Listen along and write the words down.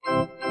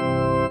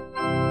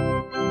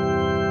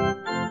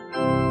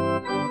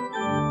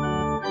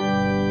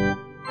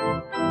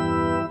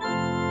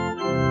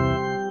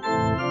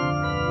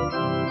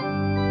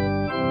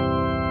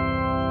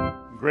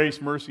Grace,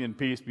 mercy, and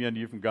peace be unto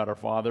you from God our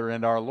Father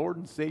and our Lord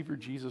and Savior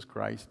Jesus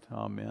Christ.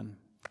 Amen.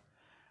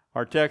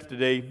 Our text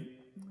today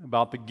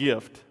about the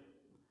gift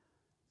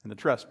and the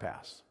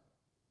trespass.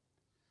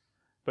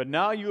 But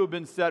now you have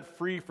been set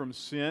free from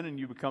sin and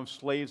you become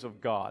slaves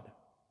of God.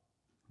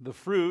 The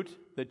fruit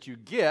that you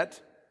get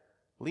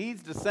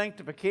leads to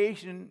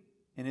sanctification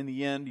and in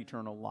the end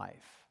eternal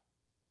life.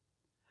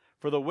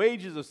 For the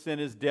wages of sin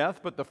is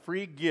death, but the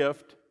free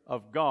gift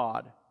of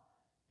God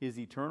is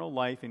eternal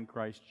life in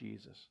Christ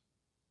Jesus.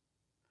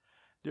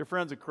 Dear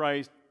friends of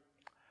Christ,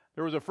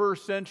 there was a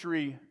first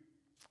century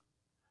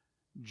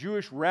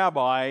Jewish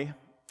rabbi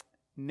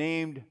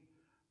named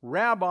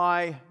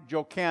Rabbi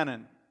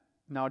Jochanan.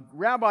 Now,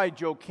 Rabbi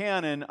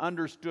Jochanan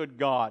understood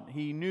God.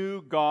 He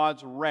knew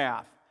God's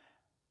wrath.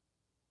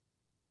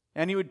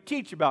 And he would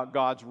teach about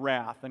God's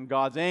wrath and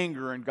God's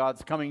anger and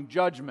God's coming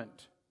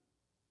judgment.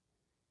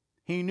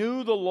 He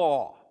knew the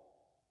law.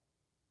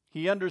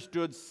 He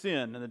understood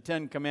sin and the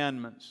Ten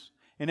Commandments.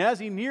 And as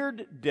he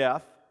neared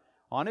death,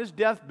 on his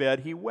deathbed,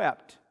 he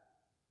wept.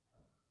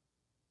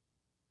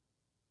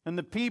 And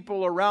the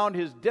people around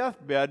his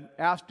deathbed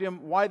asked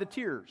him, why the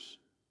tears?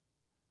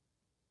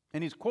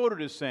 And he's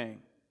quoted as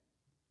saying,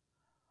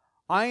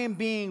 I am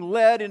being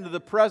led into the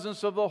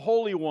presence of the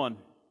Holy One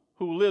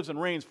who lives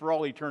and reigns for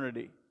all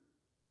eternity.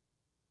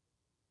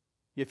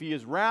 If he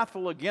is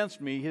wrathful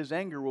against me, his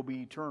anger will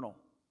be eternal.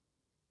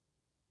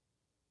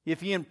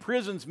 If he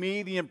imprisons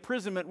me, the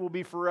imprisonment will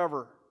be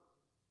forever.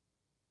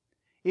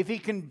 If he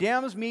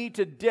condemns me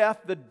to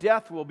death, the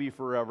death will be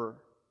forever.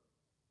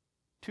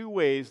 Two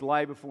ways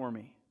lie before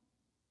me.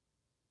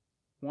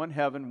 One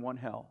heaven, one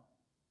hell.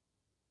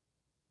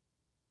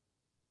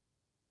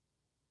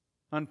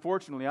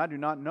 Unfortunately, I do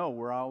not know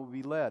where I will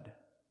be led.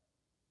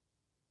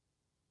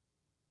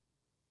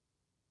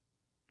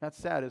 That's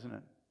sad, isn't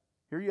it?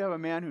 Here you have a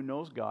man who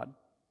knows God.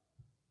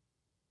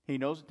 He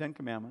knows the Ten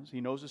Commandments.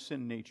 He knows his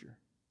sin nature.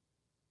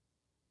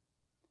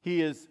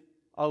 He is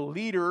a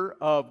leader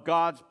of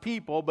God's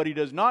people, but he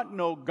does not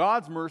know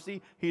God's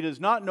mercy. He does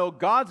not know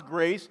God's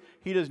grace.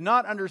 He does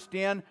not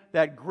understand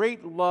that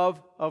great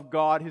love of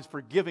God, His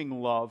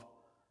forgiving love.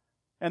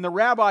 And the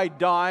rabbi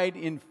died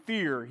in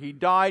fear. He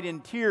died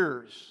in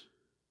tears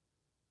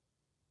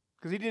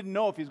because he didn't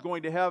know if he's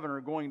going to heaven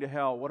or going to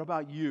hell. What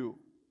about you?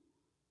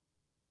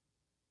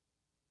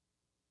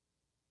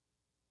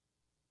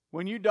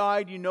 When you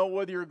die, do you know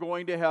whether you're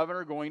going to heaven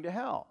or going to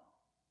hell?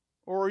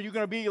 Or are you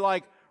going to be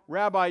like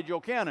Rabbi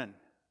Jochanan?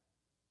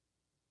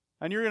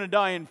 And you're going to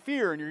die in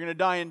fear, and you're going to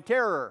die in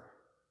terror,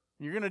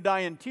 and you're going to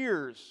die in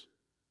tears.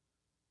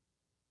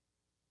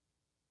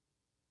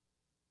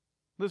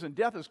 Listen,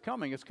 death is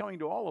coming. It's coming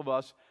to all of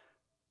us.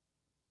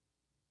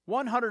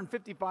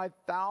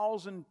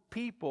 155,000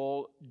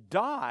 people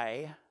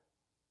die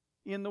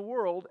in the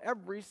world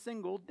every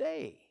single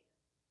day.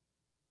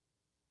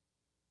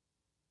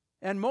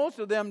 And most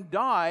of them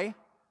die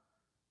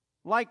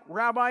like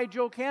Rabbi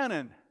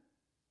Jochanan.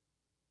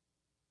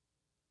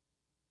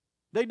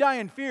 They die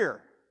in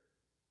fear.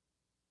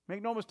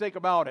 Make no mistake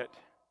about it.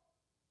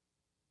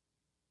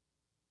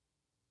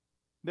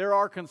 There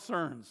are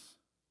concerns.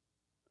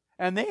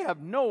 And they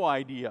have no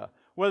idea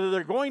whether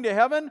they're going to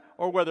heaven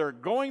or whether they're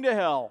going to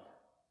hell.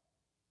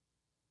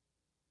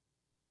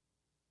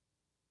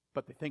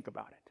 But they think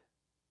about it.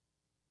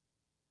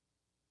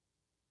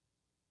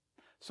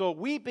 So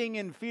weeping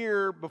in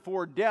fear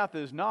before death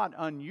is not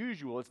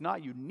unusual. It's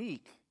not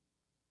unique.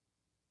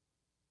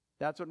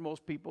 That's what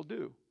most people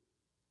do.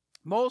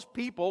 Most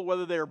people,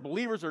 whether they're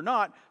believers or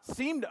not,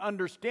 seem to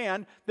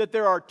understand that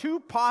there are two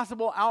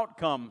possible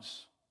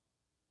outcomes.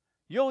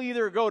 You'll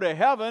either go to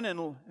heaven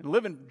and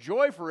live in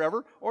joy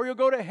forever, or you'll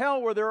go to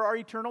hell where there are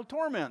eternal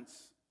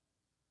torments.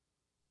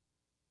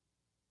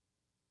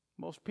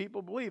 Most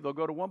people believe they'll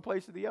go to one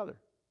place or the other.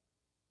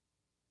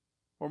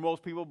 Or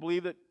most people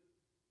believe that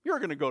you're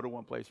going to go to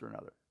one place or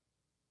another.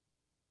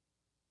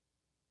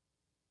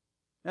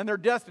 And their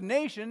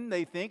destination,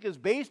 they think, is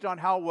based on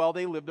how well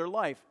they live their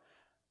life.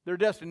 Their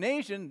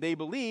destination, they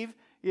believe,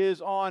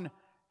 is on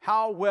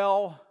how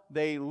well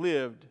they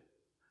lived.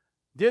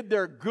 Did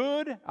their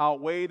good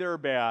outweigh their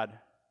bad?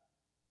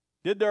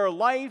 Did their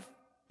life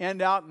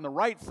end out on the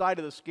right side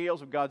of the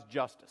scales of God's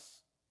justice?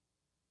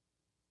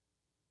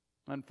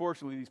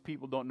 Unfortunately, these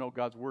people don't know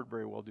God's word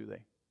very well, do they?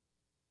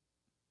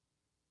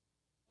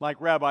 Like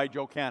Rabbi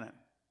Jochanan.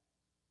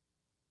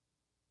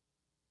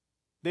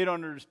 They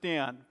don't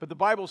understand. But the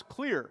Bible's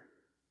clear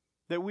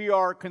that we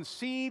are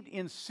conceived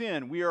in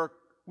sin. We are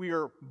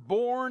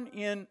born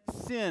in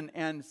sin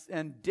and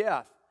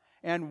death.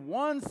 And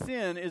one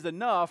sin is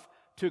enough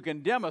to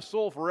condemn a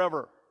soul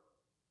forever.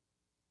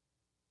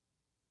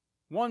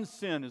 One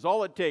sin is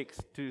all it takes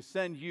to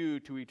send you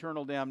to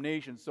eternal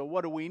damnation. So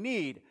what do we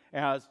need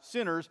as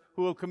sinners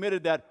who have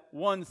committed that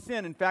one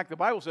sin? In fact, the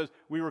Bible says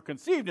we were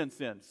conceived in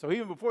sin. So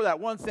even before that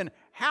one sin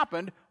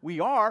happened, we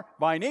are,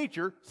 by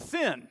nature,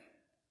 sin.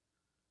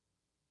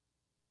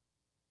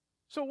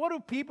 So what do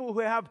people who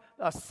have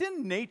a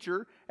sin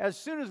nature, as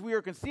soon as we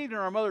are conceived in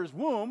our mother's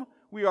womb,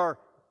 we are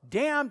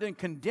damned and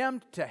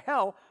condemned to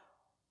hell,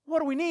 what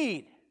do we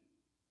need?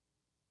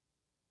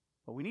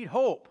 But we need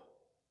hope.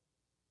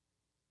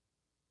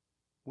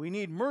 We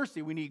need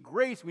mercy. We need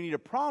grace. We need a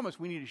promise.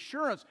 We need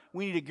assurance.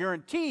 We need a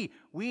guarantee.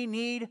 We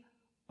need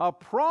a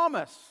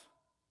promise,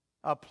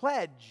 a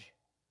pledge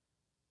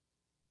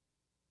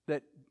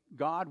that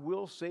God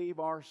will save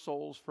our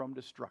souls from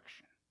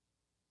destruction.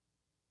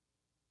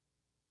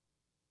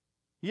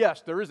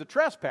 Yes, there is a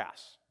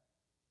trespass.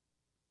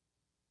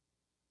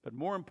 But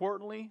more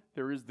importantly,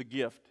 there is the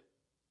gift.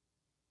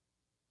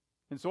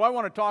 And so I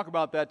want to talk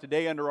about that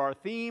today under our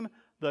theme,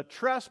 the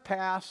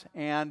trespass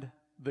and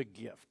the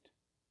gift.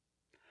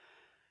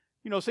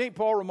 You know, St.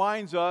 Paul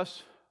reminds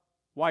us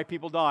why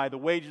people die. The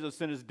wages of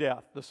sin is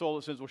death. The soul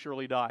that sins will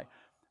surely die.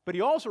 But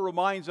he also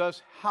reminds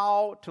us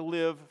how to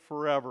live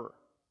forever.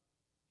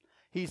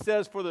 He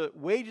says, for the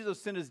wages of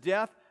sin is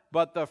death,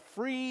 but the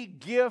free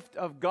gift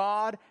of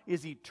God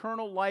is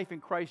eternal life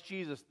in Christ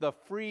Jesus. The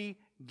free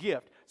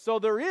gift. So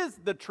there is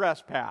the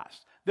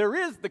trespass. There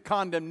is the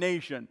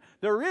condemnation.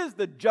 There is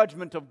the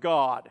judgment of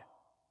God.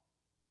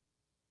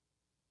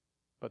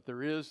 But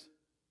there is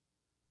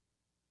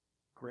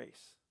grace.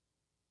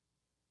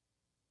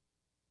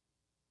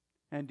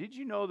 And did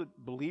you know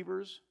that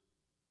believers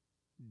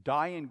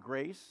die in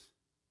grace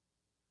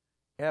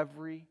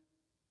every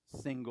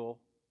single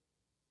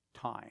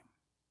time?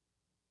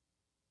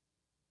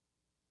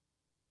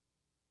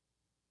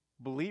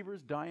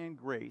 Believers die in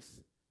grace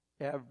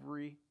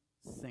every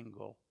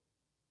single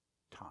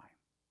time.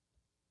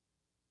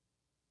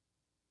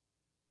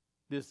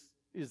 This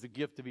is the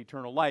gift of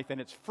eternal life,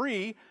 and it's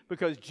free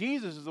because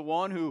Jesus is the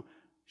one who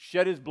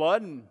shed his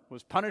blood and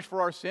was punished for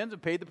our sins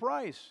and paid the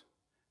price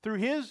through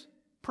his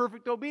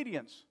perfect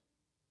obedience.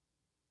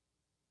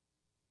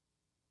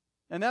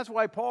 And that's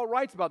why Paul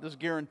writes about this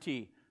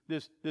guarantee,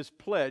 this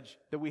pledge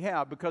that we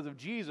have because of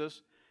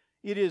Jesus.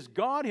 It is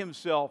God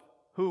himself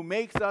who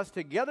makes us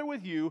together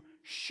with you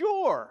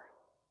sure,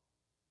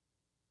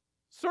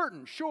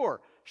 certain, sure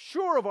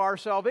of our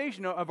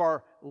salvation, of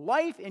our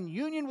life in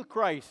union with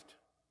Christ.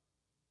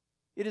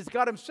 It is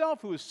God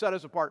himself who has set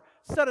us apart,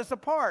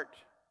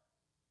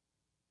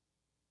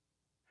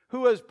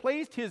 who has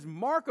placed his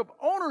mark of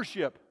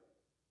ownership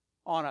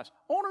on us,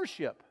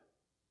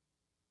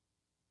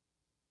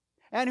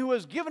 and who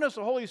has given us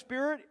the Holy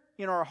Spirit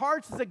in our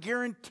hearts as a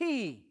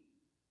guarantee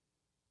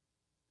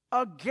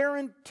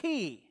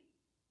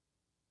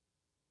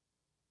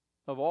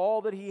of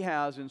all that he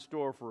has in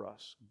store for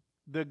us.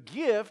 The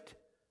gift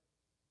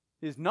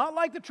is not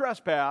like the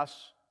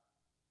trespass.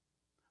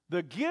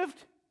 The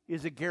gift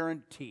is a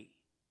guarantee.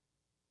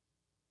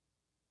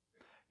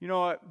 You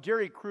know,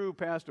 Jerry Crew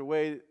passed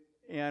away,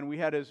 and we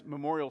had his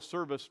memorial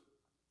service.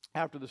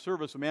 After the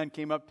service, a man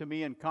came up to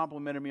me and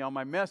complimented me on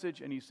my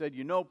message, and he said,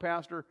 you know,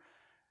 Pastor,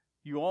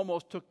 you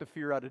almost took the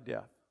fear out of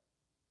death.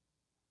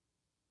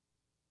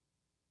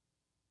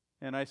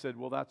 And I said,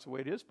 well, that's the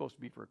way it is supposed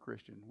to be for a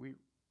Christian.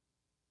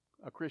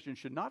 A Christian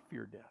should not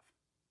fear death.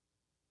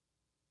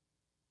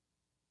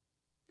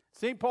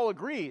 St. Paul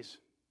agrees.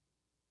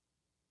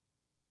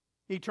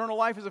 Eternal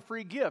life is a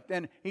free gift,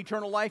 and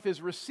eternal life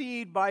is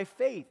received by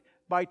faith,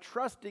 by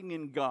trusting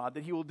in God,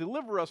 that he will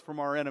deliver us from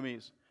our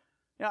enemies.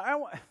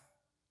 Now,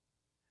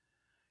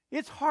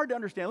 it's hard to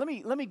understand.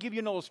 Let me give you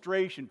an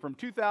illustration from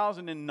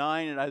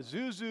 2009 at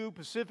Azusa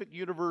Pacific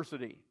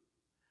University.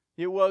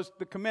 It was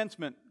the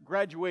commencement,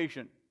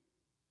 graduation.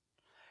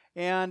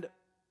 And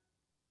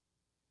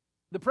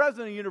the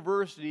president of the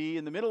university,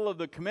 in the middle of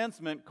the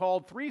commencement,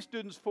 called 3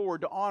 students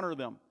forward to honor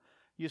them.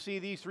 You see,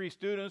 these 3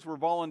 students were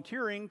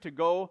volunteering to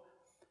go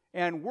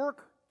and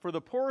work for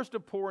the poorest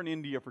of poor in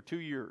India for 2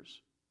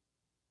 years.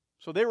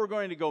 So they were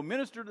going to go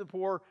minister to the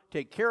poor,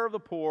 take care of the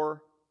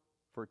poor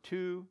for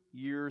 2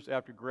 years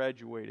after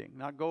graduating.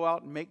 Not go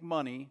out and make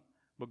money,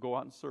 but go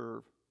out and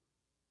serve.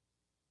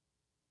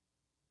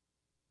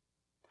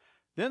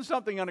 Then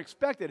something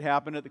unexpected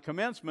happened at the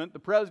commencement. The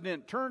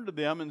president turned to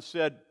them and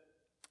said,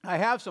 I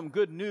have some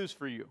good news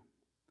for you.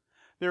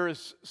 There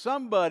is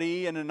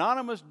somebody, an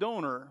anonymous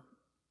donor,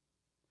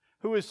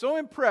 who is so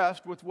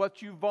impressed with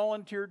what you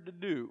volunteered to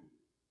do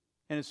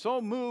and is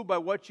so moved by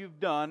what you've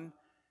done,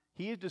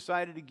 he has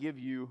decided to give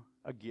you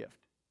a gift.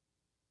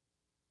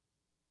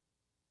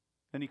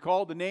 And he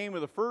called the name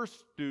of the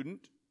first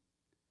student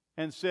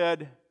and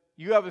said,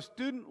 you have a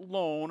student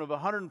loan of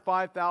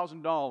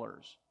 $105,000.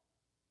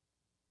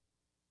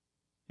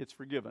 It's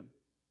forgiven.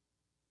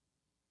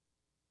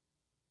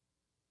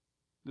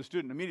 The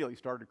student immediately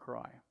started to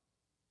cry.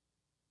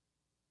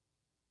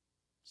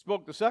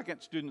 Spoke the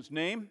second student's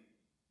name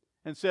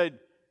and said,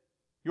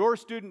 your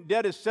student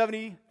debt is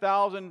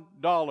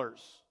 $70,000.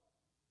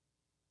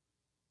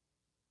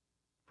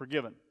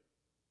 Forgiven.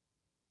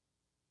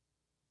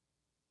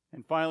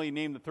 And finally, he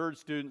named the third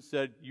student,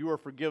 said, you are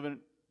forgiven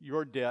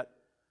your debt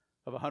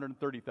of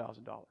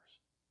 $130,000.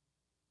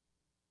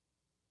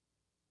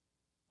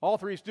 All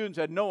 3 students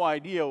had no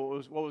idea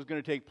what was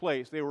going to take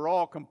place. They were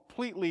all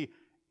completely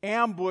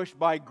ambushed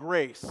by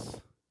grace.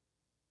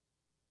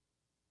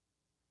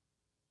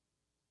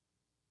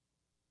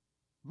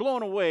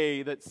 Blown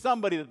away that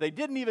somebody that they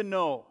didn't even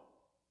know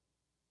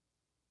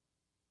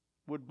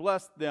would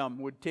bless them,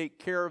 would take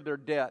care of their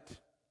debt,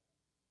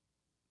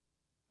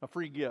 a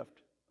free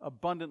gift,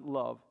 abundant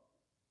love.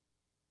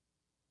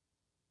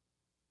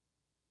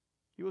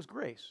 It was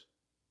grace.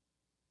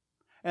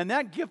 And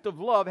that gift of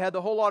love had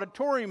the whole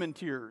auditorium in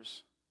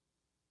tears.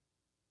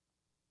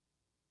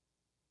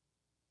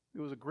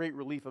 It was a great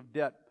relief of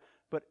debt.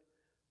 But,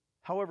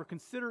 however,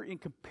 consider in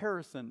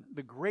comparison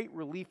the great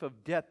relief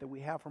of debt that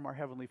we have from our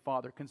Heavenly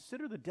Father.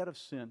 Consider the debt of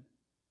sin.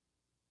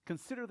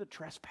 Consider the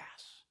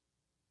trespass.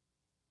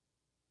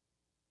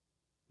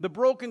 The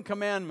broken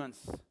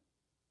commandments.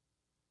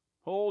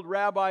 Old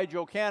Rabbi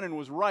Jochanan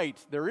was right.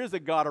 There is a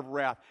God of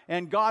wrath,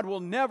 and God will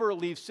never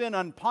leave sin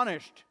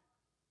unpunished.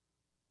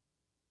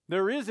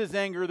 There is His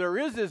anger, there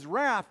is His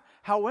wrath.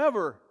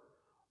 However,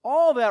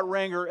 all that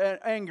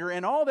anger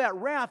and all that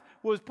wrath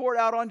was poured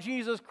out on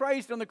Jesus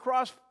Christ on the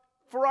cross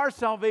for our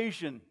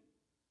salvation.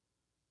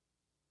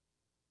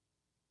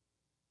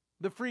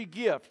 The free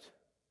gift.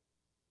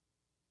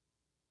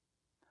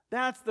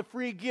 That's the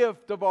free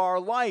gift of our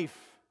life.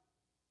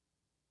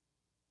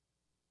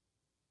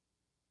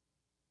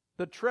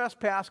 The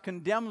trespass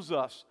condemns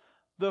us.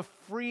 The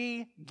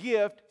free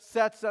gift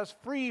sets us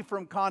free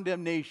from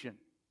condemnation.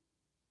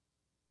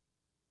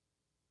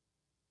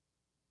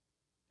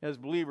 As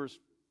believers,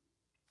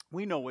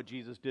 we know what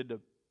Jesus did to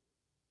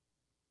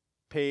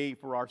pay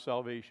for our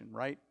salvation,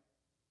 right?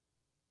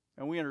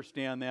 And we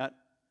understand that.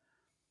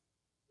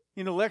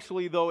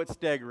 Intellectually, though, it's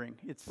staggering.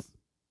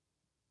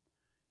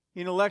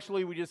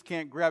 Intellectually, we just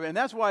can't grab it. And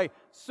that's why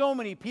so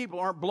many people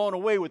aren't blown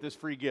away with this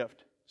free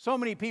gift. So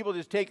many people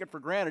just take it for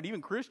granted, even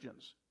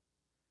Christians.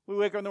 We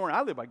wake up in the morning,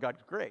 I live by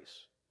God's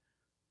grace.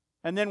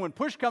 And then when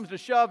push comes to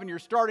shove and you're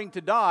starting to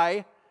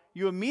die,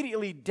 you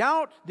immediately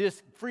doubt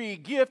this free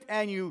gift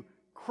and you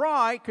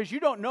cry because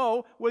you don't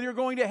know whether you're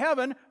going to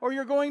heaven or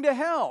you're going to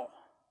hell.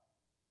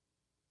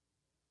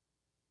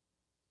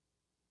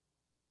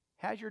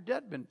 Has your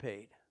debt been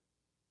paid?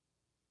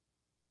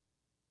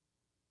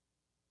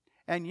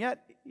 And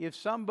yet, if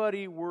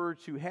somebody were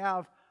to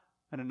have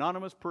an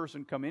anonymous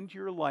person come into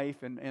your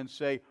life and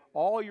say,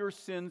 all your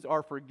sins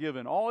are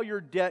forgiven, all your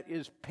debt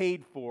is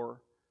paid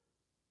for,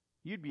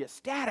 you'd be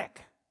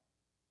ecstatic.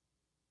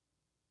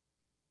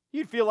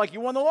 You'd feel like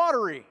you won the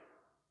lottery.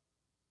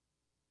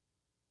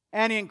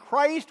 And in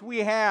Christ we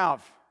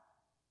have.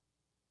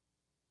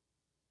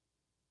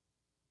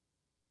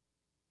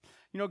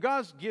 You know,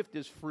 God's gift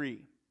is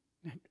free.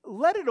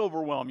 Let it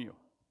overwhelm you.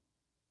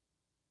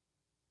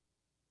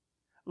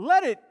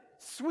 Let it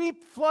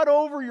flood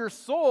over your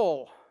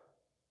soul.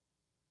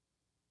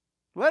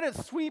 Let it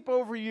sweep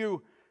over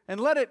you and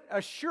let it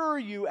assure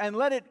you and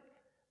let it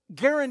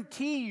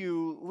guarantee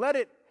you, let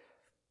it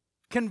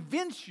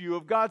convince you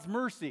of God's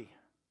mercy.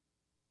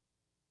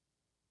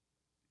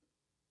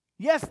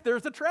 Yes,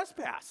 there's a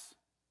trespass.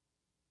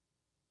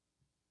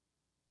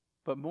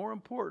 But more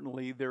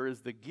importantly, there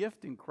is the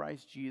gift in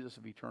Christ Jesus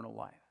of eternal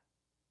life.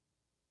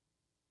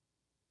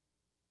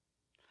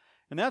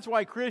 And that's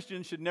why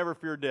Christians should never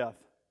fear death.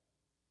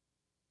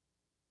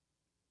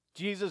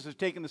 Jesus has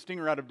taken the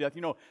stinger out of death.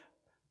 You know,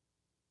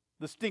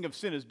 the sting of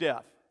sin is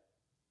death.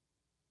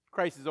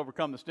 Christ has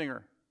overcome the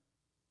stinger.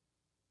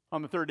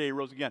 On the third day, he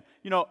rose again.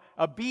 You know,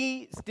 a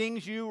bee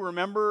stings you.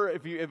 Remember,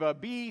 if a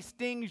bee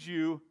stings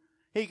you,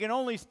 he can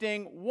only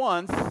sting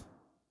once,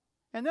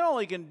 and then all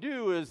he can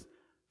do is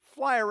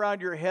fly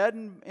around your head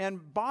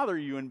and bother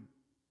you and,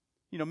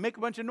 you know, make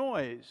a bunch of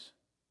noise.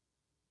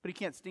 But he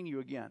can't sting you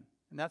again.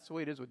 And that's the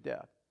way it is with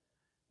death.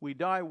 We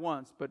die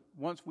once, but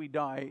once we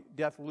die,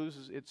 death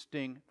loses its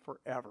sting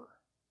forever.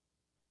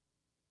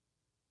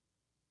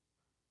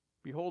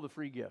 Behold the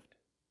free gift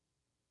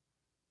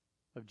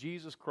of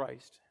Jesus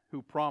Christ,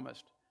 who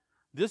promised,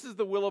 "This is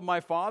the will of my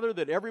Father,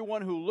 that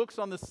everyone who looks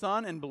on the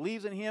Son and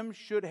believes in him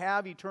should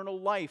have eternal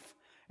life,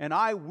 and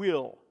I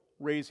will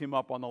raise him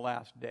up on the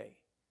last day."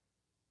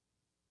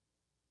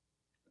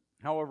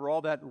 However,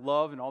 all that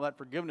love and all that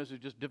forgiveness is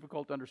just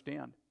difficult to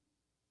understand.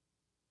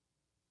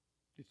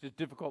 It's just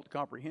difficult to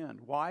comprehend.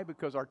 Why?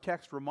 Because our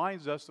text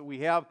reminds us that we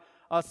have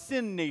a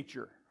sin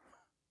nature.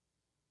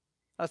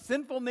 A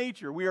sinful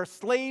nature. We are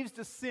slaves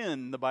to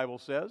sin, the Bible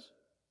says.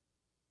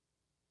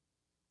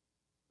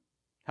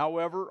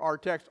 However, our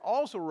text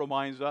also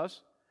reminds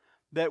us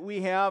that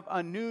we have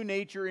a new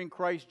nature in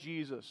Christ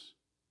Jesus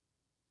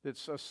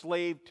that's a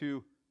slave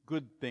to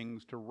good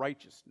things, to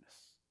righteousness.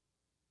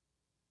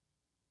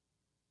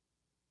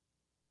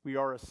 We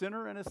are a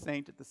sinner and a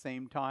saint at the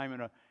same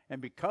time,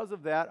 and because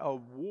of that, a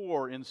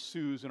war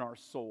ensues in our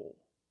soul.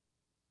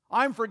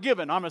 I'm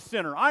forgiven, I'm a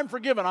sinner. I'm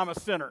forgiven, I'm a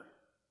sinner.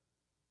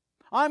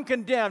 I'm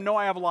condemned, no,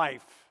 I have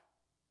life.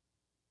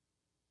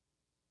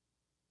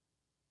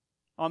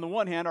 On the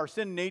one hand, our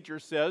sin nature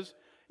says,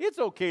 it's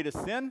okay to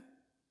sin.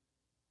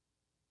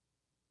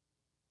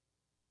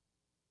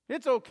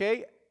 It's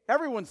okay.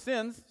 Everyone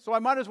sins, so I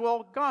might as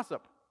well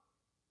gossip.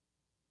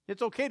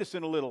 It's okay to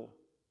sin a little.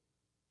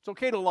 It's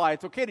okay to lie.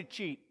 It's okay to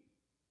cheat.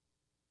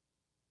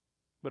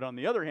 But on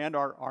the other hand,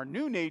 our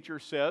new nature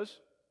says,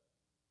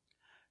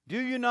 do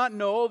you not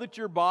know that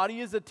your body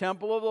is a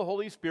temple of the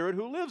Holy Spirit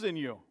who lives in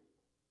you,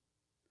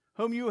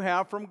 whom you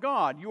have from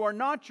God. You are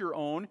not your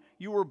own.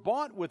 You were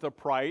bought with a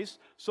price.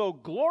 So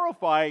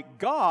glorify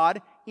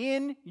God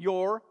in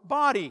your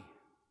body.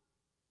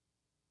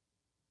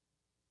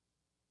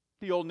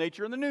 The old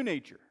nature and the new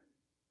nature.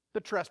 The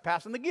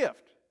trespass and the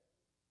gift.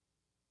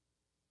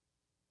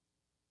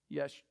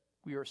 Yes,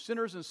 we are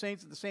sinners and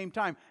saints at the same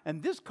time.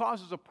 And this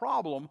causes a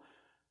problem.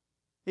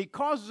 It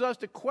causes us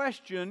to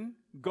question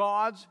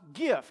God's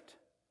gift.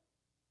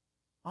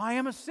 I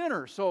am a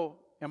sinner, so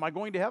am I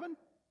going to heaven?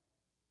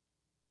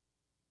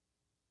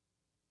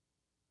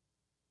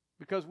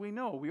 Because we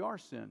know we are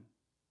sin.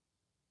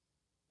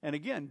 And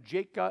again,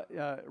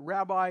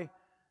 Rabbi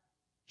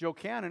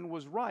Jochanan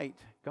was right.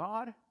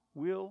 God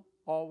will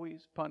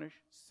always punish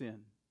sin.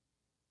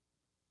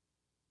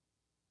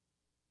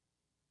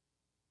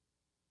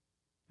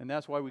 And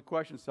that's why we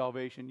question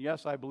salvation.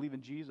 Yes, I believe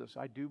in Jesus.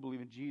 I do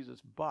believe in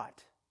Jesus,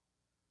 but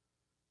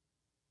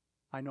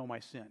I know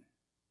my sin.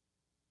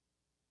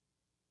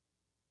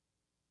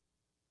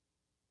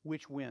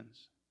 Which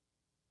wins?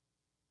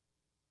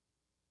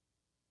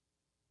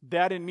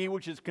 That in me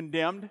which is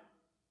condemned,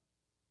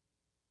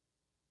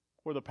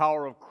 or the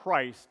power of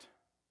Christ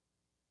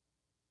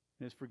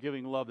and His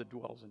forgiving love that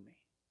dwells in me?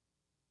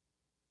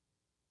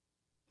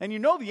 And you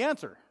know the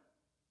answer.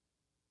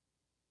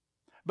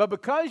 But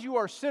because you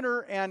are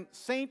sinner and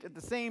saint at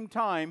the same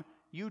time,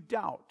 you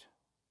doubt.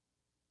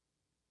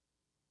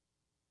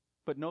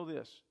 But know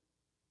this.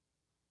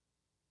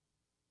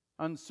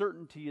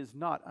 Uncertainty is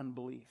not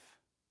unbelief.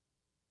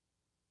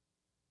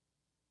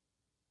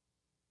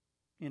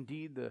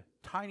 Indeed, the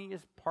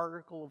tiniest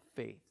particle of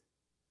faith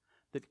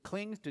that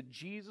clings to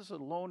Jesus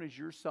alone as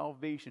your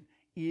salvation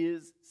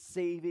is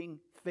saving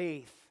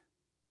faith.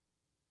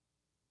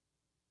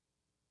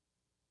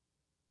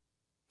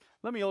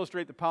 Let me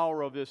illustrate the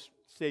power of this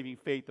saving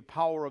faith, the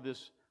power of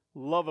this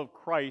love of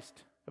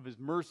Christ, of His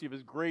mercy, of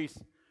His grace.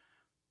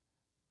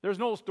 There's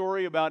an old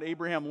story about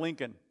Abraham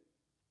Lincoln.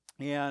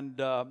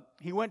 And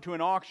he went to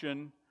an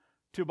auction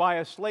to buy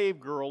a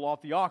slave girl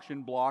off the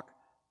auction block.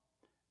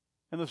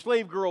 And the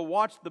slave girl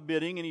watched the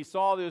bidding, and he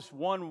saw this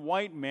one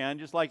white man,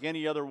 just like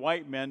any other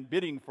white man,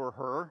 bidding for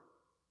her.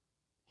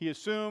 He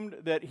assumed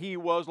that he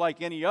was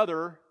like any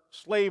other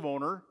slave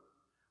owner,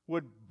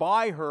 would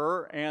buy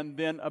her and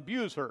then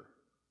abuse her.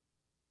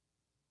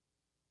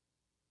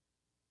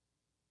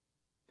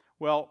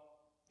 Well,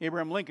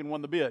 Abraham Lincoln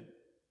won the bid.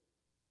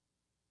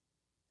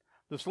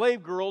 The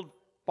slave girl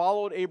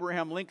followed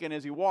Abraham Lincoln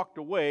as he walked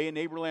away, and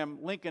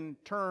Abraham Lincoln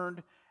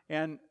turned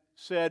and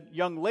said,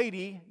 "Young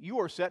lady, you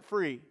are set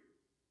free."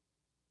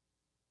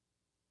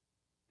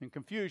 And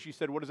confused, she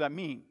said, "What does that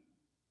mean?"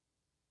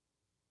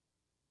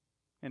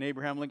 And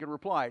Abraham Lincoln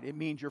replied, "It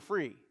means you're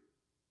free."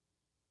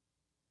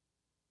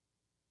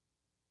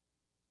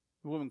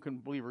 The woman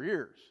couldn't believe her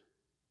ears.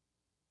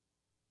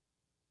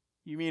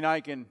 "You mean I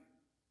can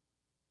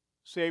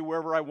say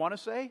wherever I want to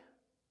say?"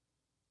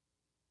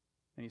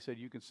 And he said,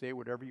 "You can say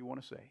whatever you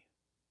want to say."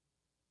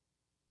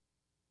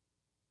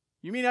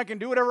 "You mean I can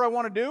do whatever I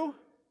want to do?"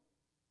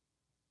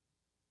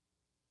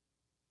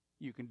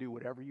 "You can do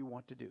whatever you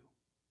want to do."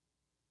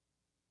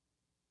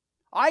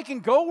 "I can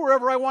go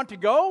wherever I want to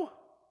go?"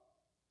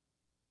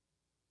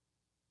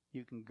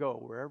 "You can go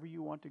wherever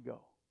you want to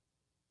go."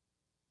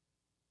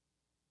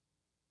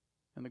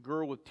 And the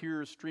girl, with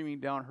tears streaming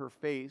down her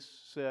face,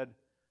 said,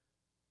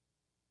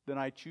 "Then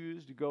I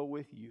choose to go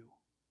with you."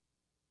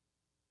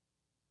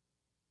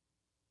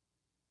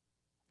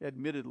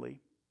 Admittedly,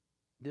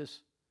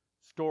 this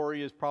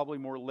story is probably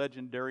more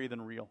legendary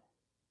than real.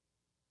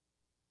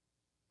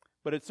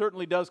 But it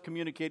certainly does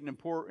communicate an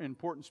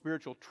important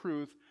spiritual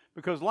truth,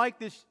 because like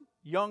this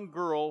young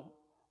girl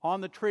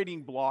on the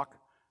trading block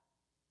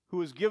who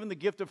was given the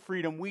gift of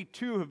freedom, we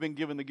too have been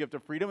given the gift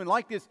of freedom. And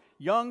like this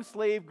young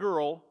slave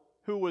girl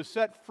who was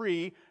set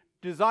free,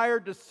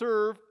 desired to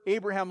serve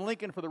Abraham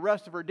Lincoln for the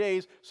rest of her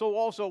days, so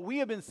also we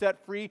have been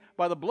set free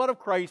by the blood of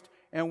Christ,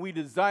 and we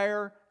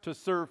desire to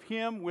serve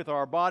Him with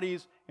our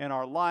bodies and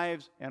our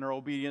lives and our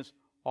obedience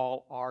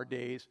all our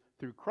days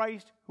through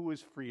Christ who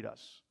has freed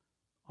us.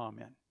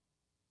 Amen.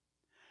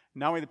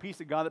 Now may the peace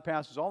of God that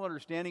passes all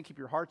understanding keep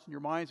your hearts and your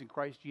minds in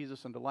Christ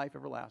Jesus unto life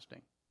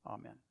everlasting.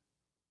 Amen.